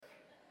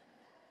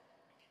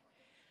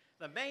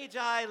The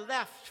Magi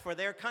left for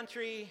their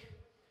country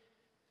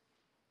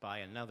by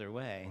another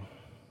way.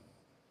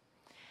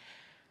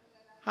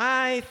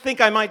 I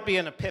think I might be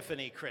an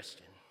Epiphany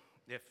Christian,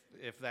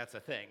 if that's a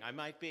thing. I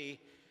might be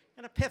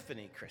an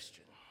Epiphany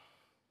Christian.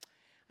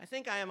 I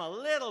think I am a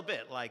little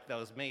bit like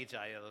those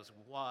Magi, those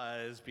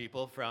wise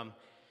people from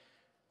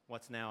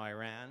what's now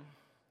Iran,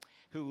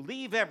 who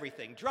leave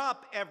everything,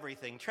 drop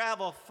everything,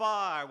 travel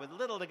far with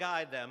little to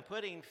guide them,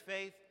 putting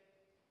faith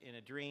in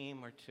a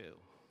dream or two.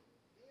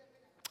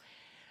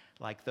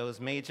 Like those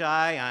Magi,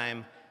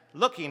 I'm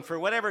looking for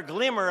whatever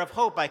glimmer of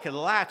hope I could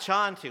latch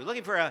onto,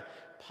 looking for a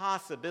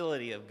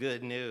possibility of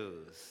good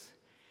news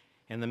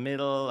in the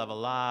middle of a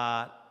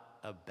lot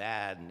of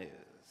bad news.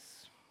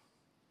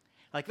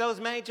 Like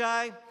those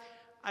Magi,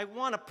 I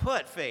want to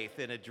put faith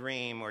in a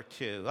dream or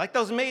two. Like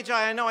those Magi,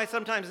 I know I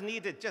sometimes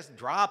need to just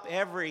drop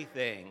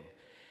everything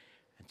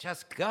and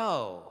just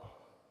go.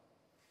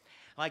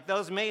 Like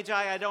those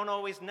Magi, I don't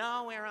always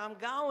know where I'm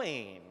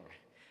going,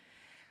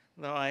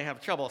 though I have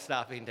trouble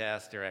stopping to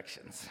ask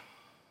directions.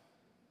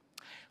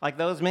 Like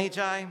those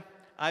Magi,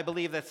 I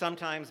believe that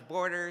sometimes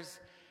borders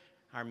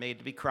are made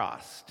to be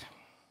crossed.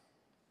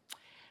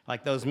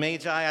 Like those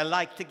Magi, I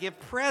like to give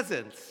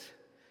presents.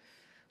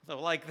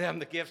 Though like them,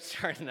 the gifts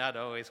are not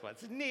always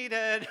what's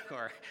needed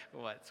or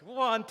what's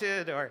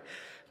wanted or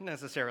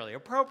necessarily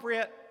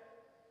appropriate.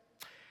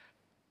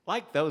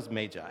 Like those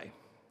Magi,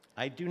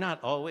 I do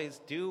not always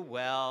do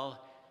well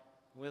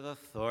with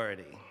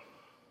authority.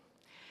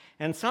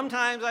 And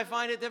sometimes I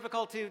find it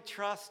difficult to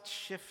trust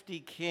shifty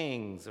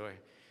kings or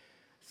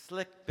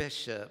slick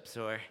bishops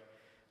or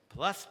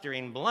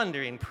blustering,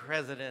 blundering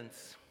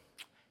presidents.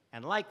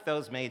 And like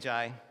those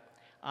Magi,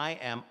 I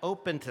am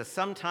open to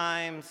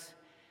sometimes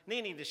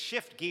needing to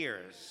shift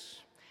gears,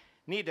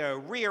 need to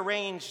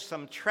rearrange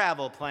some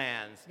travel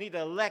plans, need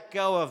to let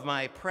go of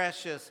my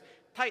precious,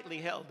 tightly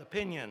held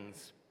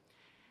opinions,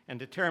 and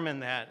determine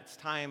that it's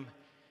time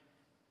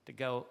to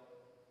go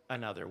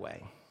another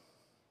way.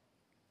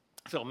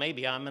 So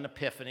maybe I'm an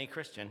Epiphany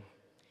Christian.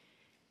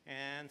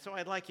 And so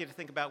I'd like you to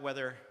think about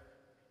whether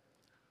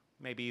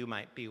maybe you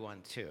might be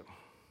one too.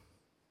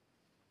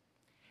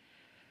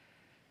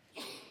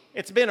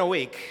 It's been a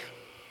week.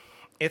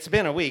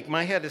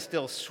 My head is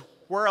still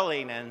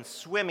swirling and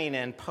swimming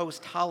in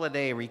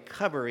post-holiday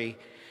recovery.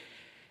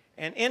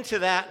 And into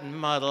that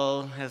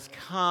muddle has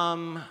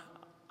come,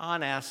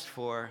 unasked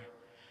for,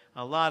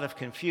 a lot of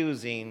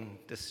confusing,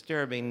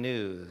 disturbing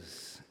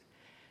news.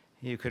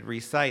 You could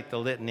recite the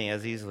litany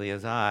as easily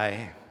as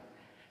I.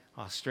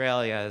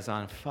 Australia is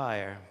on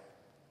fire.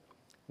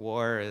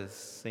 War is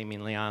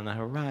seemingly on the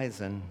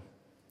horizon.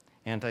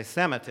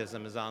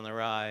 Anti-Semitism is on the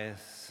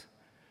rise.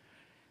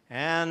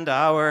 And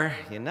our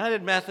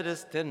United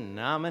Methodist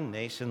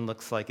denomination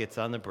looks like it's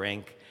on the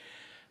brink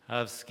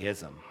of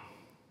schism,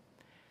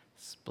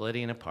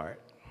 splitting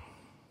apart.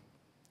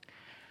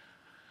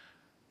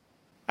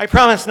 I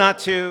promise not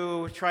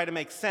to try to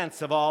make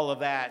sense of all of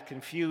that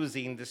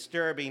confusing,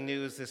 disturbing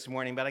news this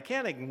morning, but I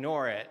can't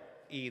ignore it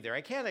either.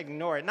 I can't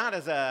ignore it, not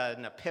as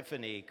an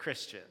Epiphany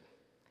Christian.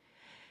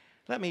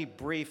 Let me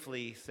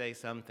briefly say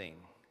something,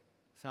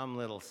 some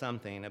little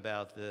something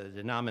about the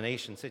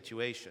denomination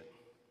situation.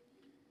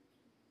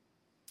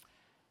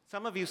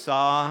 Some of you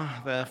saw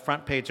the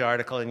front page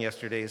article in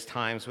yesterday's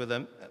Times with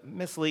a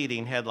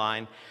misleading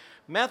headline,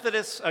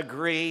 Methodists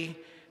agree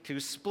to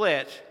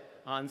split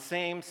on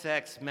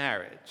same-sex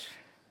marriage.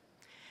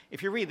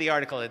 If you read the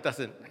article, it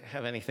doesn't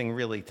have anything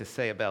really to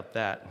say about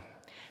that.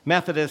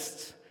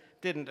 Methodists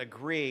didn't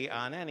agree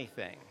on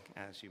anything,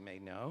 as you may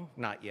know,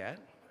 not yet.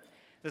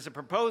 There's a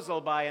proposal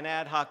by an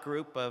ad hoc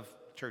group of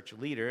church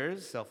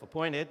leaders,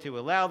 self-appointed, to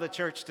allow the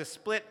church to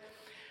split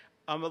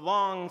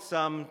along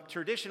some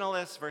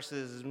traditionalist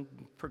versus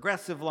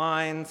progressive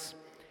lines,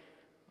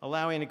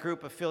 allowing a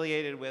group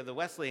affiliated with the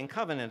Wesleyan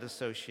Covenant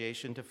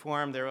Association to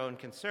form their own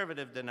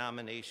conservative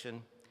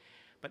denomination.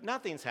 But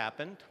nothing's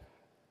happened,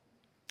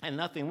 and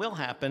nothing will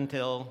happen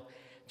till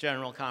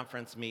General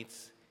Conference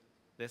meets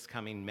this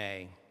coming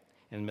May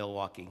in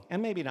Milwaukee,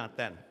 and maybe not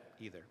then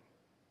either.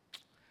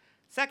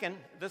 Second,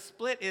 the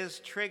split is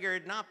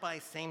triggered not by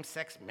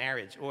same-sex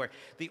marriage or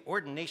the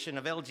ordination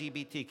of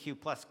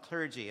LGBTQ plus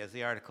clergy, as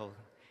the article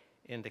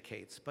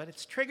indicates, but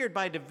it's triggered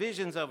by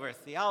divisions over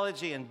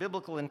theology and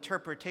biblical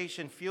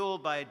interpretation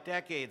fueled by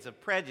decades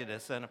of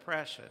prejudice and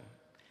oppression.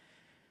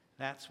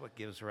 That's what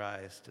gives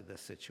rise to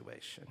this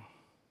situation.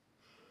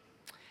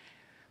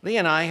 Lee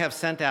and I have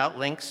sent out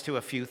links to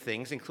a few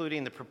things,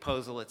 including the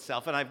proposal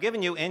itself, and I've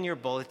given you in your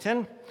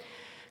bulletin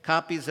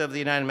copies of the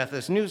United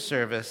Methodist News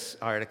Service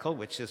article,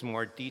 which is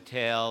more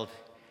detailed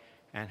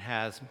and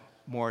has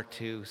more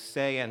to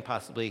say and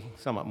possibly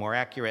somewhat more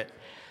accurate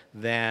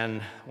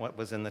than what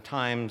was in the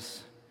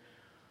Times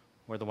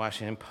or the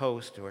Washington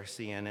Post or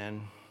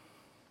CNN.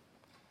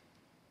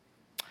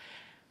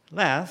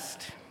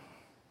 Last,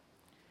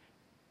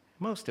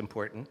 most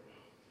important,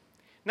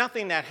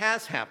 nothing that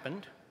has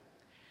happened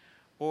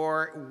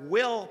or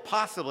will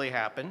possibly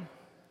happen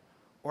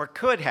or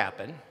could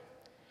happen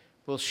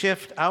will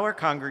shift our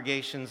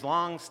congregation's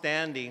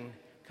long-standing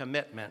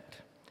commitment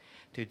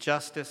to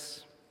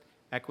justice,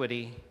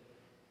 equity,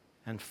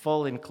 and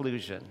full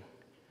inclusion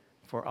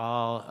for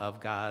all of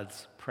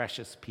God's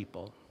precious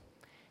people,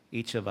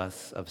 each of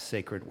us of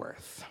sacred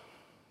worth.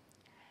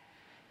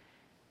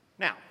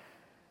 Now,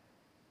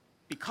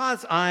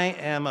 because I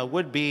am a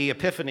would-be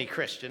Epiphany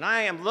Christian,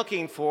 I am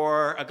looking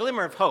for a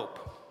glimmer of hope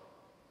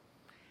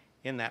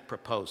in that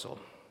proposal.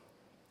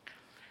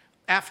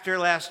 After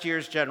last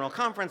year's General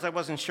Conference, I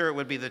wasn't sure it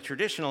would be the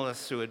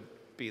traditionalists who would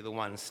be the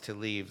ones to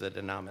leave the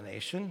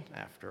denomination,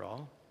 after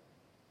all.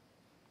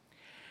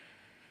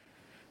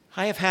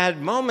 I have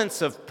had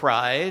moments of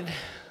pride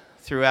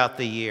throughout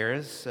the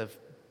years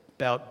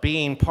about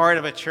being part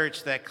of a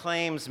church that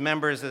claims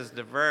members as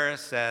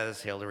diverse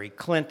as Hillary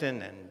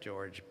Clinton and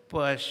George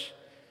Bush,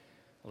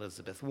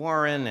 Elizabeth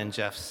Warren and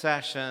Jeff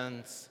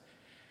Sessions,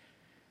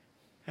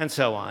 and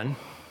so on.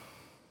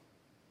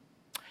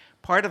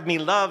 Part of me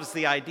loves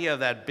the idea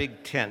of that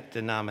big tent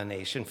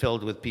denomination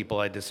filled with people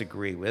I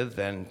disagree with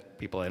and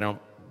people I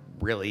don't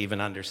really even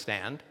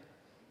understand.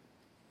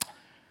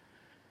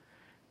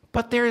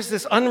 But there is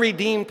this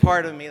unredeemed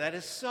part of me that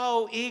is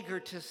so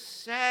eager to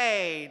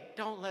say,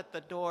 don't let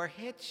the door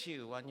hit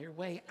you on your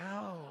way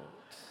out.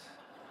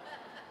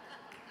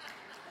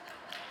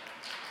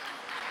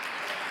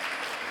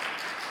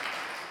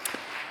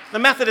 The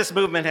Methodist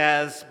movement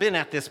has been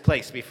at this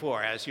place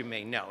before, as you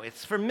may know.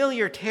 It's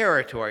familiar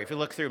territory if you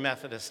look through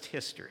Methodist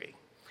history.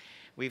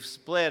 We've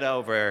split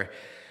over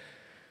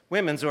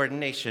women's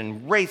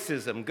ordination,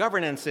 racism,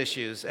 governance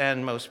issues,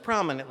 and most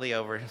prominently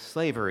over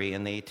slavery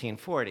in the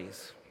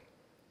 1840s,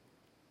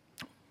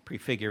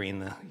 prefiguring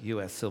the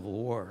U.S. Civil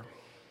War.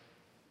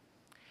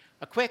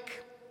 A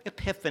quick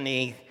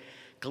Epiphany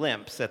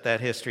glimpse at that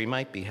history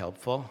might be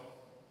helpful.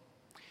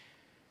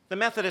 The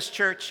Methodist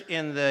Church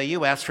in the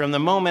U.S., from the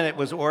moment it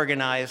was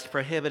organized,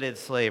 prohibited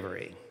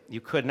slavery.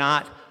 You could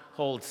not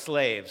hold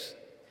slaves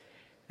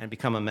and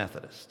become a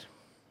Methodist.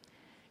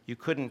 You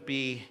couldn't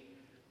be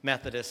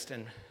Methodist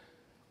and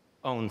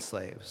own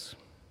slaves.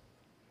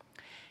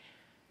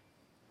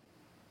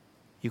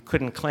 You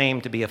couldn't claim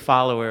to be a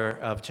follower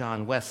of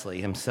John Wesley,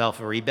 himself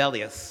a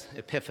rebellious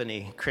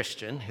Epiphany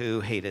Christian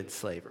who hated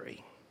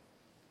slavery.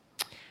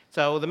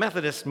 So the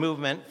Methodist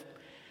movement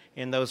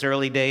in those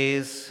early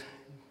days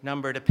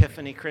numbered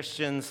Epiphany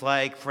Christians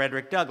like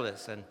Frederick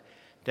Douglass and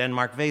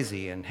Denmark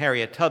Vesey and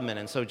Harriet Tubman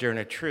and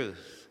Sojourner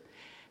Truth,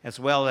 as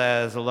well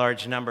as a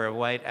large number of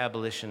white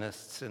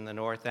abolitionists in the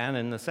North and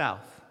in the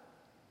South.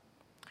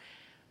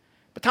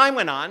 But time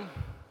went on,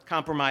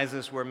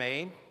 compromises were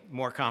made,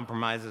 more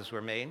compromises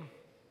were made.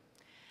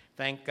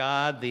 Thank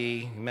God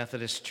the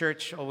Methodist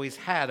Church always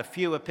had a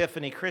few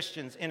Epiphany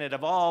Christians in it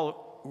of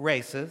all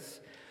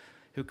races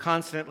who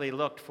constantly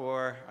looked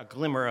for a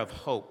glimmer of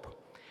hope,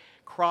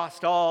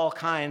 crossed all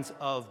kinds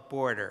of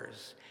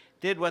borders,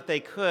 did what they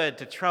could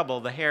to trouble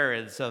the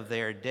Herods of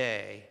their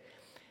day,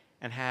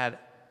 and had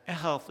a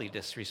healthy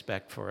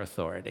disrespect for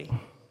authority.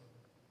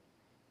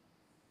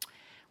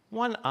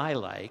 One I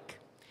like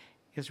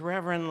is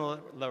Reverend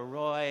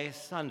Leroy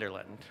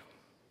Sunderland,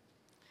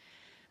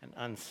 an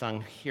unsung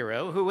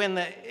hero who in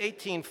the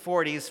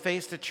 1840s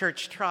faced a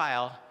church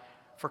trial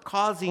for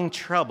causing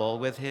trouble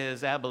with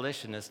his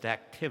abolitionist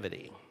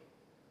activity.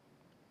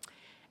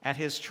 At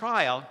his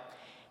trial,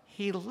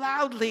 he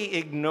loudly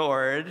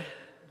ignored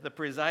the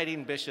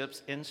presiding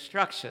bishop's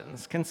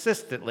instructions,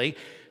 consistently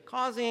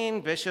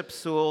causing Bishop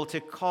Sewell to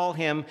call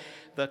him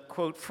the,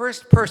 quote,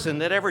 first person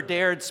that ever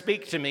dared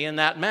speak to me in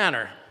that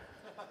manner.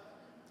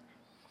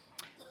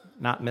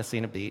 Not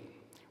missing a beat,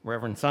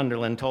 Reverend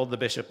Sunderland told the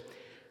bishop,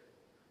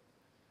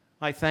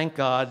 I thank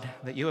God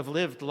that you have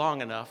lived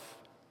long enough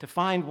to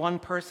find one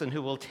person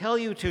who will tell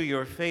you to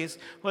your face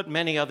what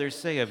many others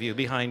say of you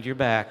behind your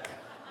back.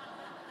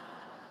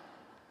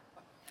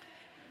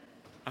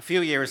 A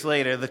few years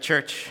later, the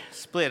church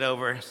split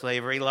over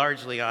slavery,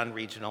 largely on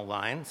regional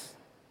lines,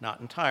 not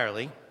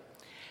entirely.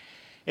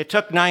 It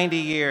took 90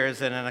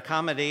 years and an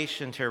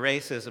accommodation to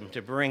racism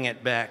to bring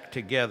it back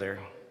together.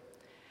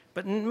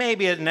 But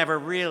maybe it never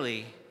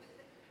really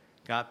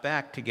got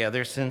back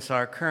together, since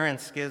our current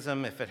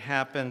schism, if it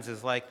happens,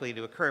 is likely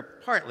to occur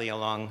partly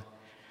along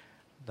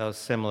those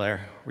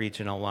similar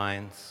regional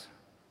lines.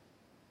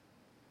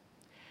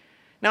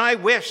 Now, I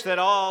wish that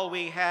all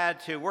we had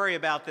to worry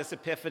about this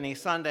Epiphany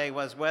Sunday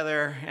was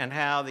whether and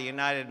how the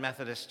United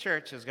Methodist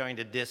Church is going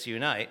to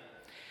disunite.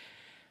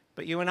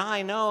 But you and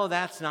I know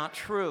that's not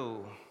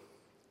true.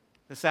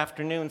 This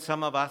afternoon,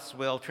 some of us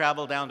will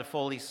travel down to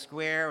Foley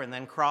Square and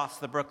then cross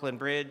the Brooklyn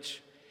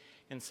Bridge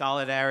in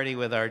solidarity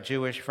with our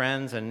Jewish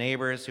friends and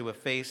neighbors who have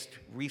faced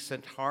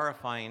recent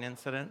horrifying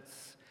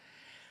incidents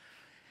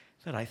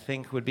that I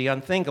think would be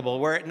unthinkable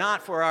were it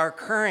not for our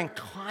current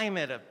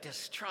climate of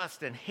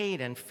distrust and hate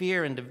and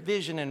fear and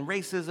division and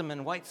racism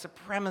and white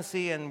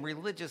supremacy and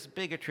religious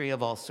bigotry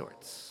of all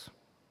sorts.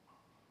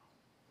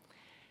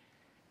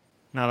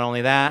 Not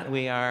only that,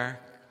 we are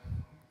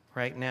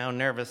right now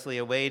nervously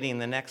awaiting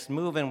the next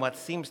move in what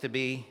seems to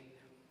be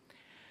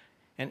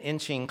an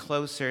inching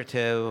closer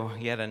to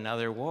yet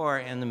another war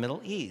in the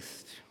Middle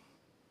East.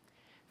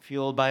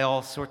 fueled by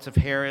all sorts of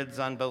Herods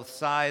on both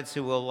sides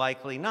who will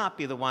likely not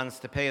be the ones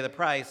to pay the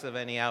price of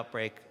any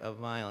outbreak of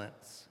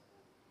violence.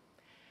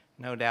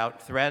 No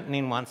doubt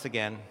threatening once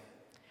again,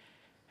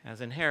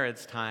 as in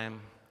Herod's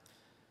time,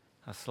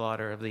 a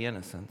slaughter of the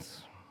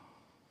innocents.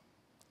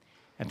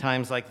 At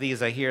times like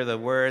these, I hear the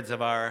words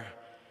of our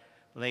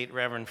late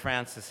Reverend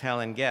Frances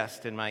Helen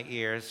Guest in my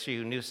ears.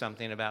 She knew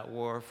something about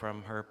war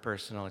from her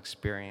personal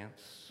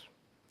experience.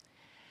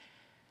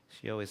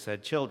 She always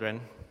said,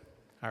 children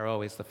are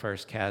always the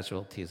first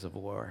casualties of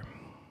war.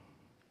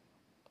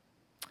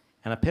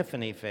 An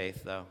Epiphany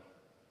faith, though.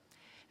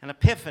 An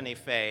Epiphany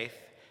faith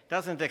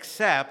doesn't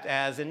accept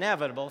as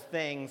inevitable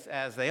things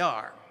as they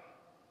are.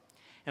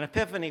 An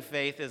Epiphany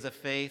faith is a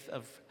faith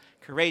of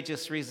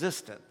courageous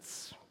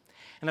resistance.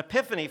 An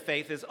Epiphany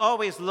faith is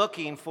always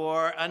looking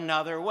for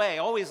another way,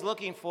 always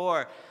looking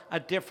for a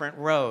different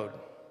road.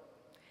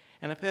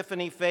 An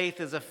Epiphany faith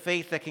is a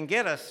faith that can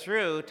get us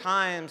through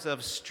times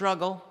of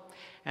struggle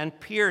and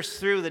pierce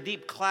through the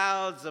deep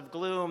clouds of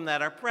gloom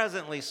that are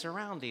presently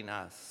surrounding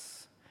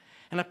us.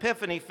 An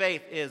Epiphany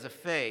faith is a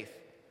faith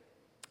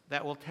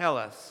that will tell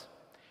us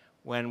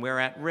when we're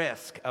at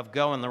risk of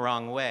going the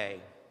wrong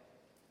way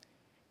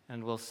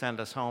and will send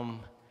us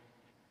home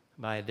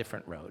by a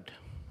different road.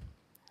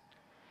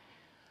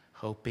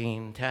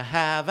 Hoping to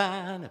have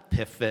an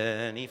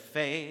Epiphany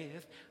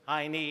faith,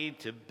 I need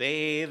to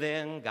bathe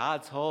in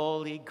God's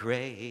holy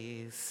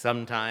grace.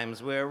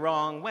 Sometimes we're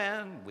wrong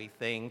when we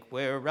think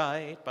we're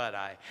right, but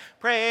I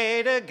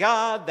pray to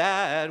God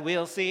that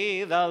we'll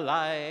see the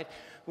light.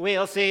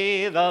 We'll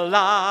see the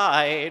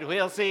light,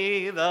 we'll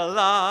see the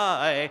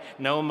light.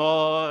 No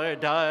more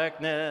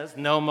darkness,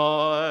 no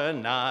more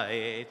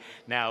night.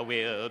 Now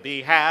we'll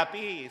be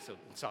happy, so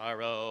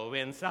sorrow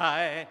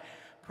inside.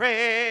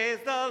 Praise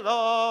the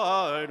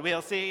Lord,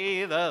 we'll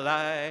see the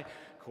light.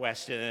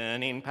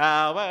 Questioning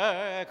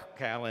power,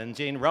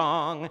 challenging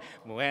wrong.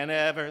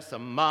 Whenever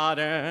some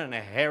modern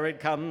Herod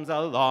comes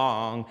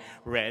along,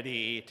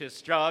 ready to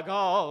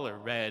struggle,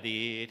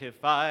 ready to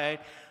fight.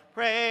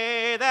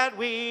 Pray that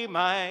we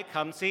might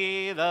come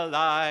see the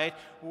light.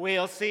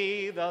 We'll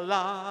see the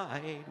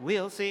light,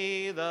 we'll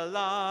see the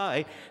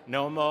light.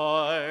 No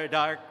more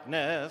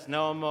darkness,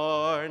 no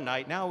more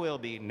night. Now we'll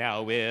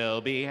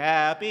be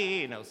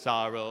happy, no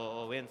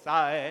sorrow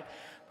inside.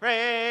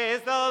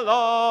 Praise the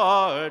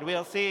Lord,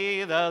 we'll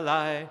see the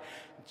light.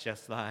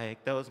 Just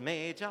like those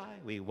magi,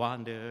 we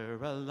wander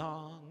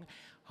along,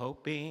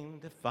 hoping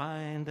to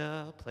find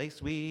a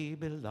place we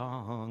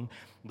belong,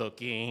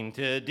 looking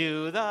to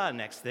do the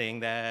next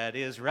thing that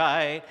is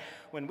right.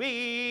 When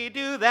we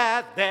do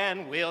that,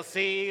 then we'll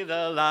see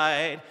the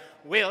light.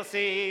 We'll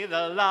see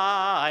the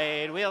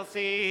light. We'll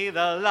see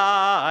the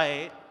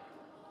light.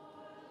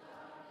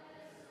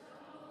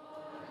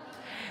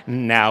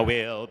 Now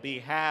we'll be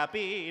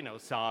happy, no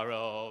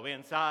sorrow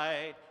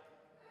inside.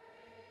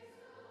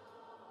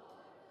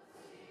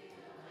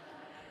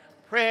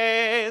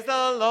 Praise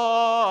the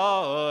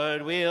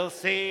Lord, we'll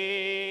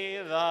see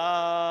the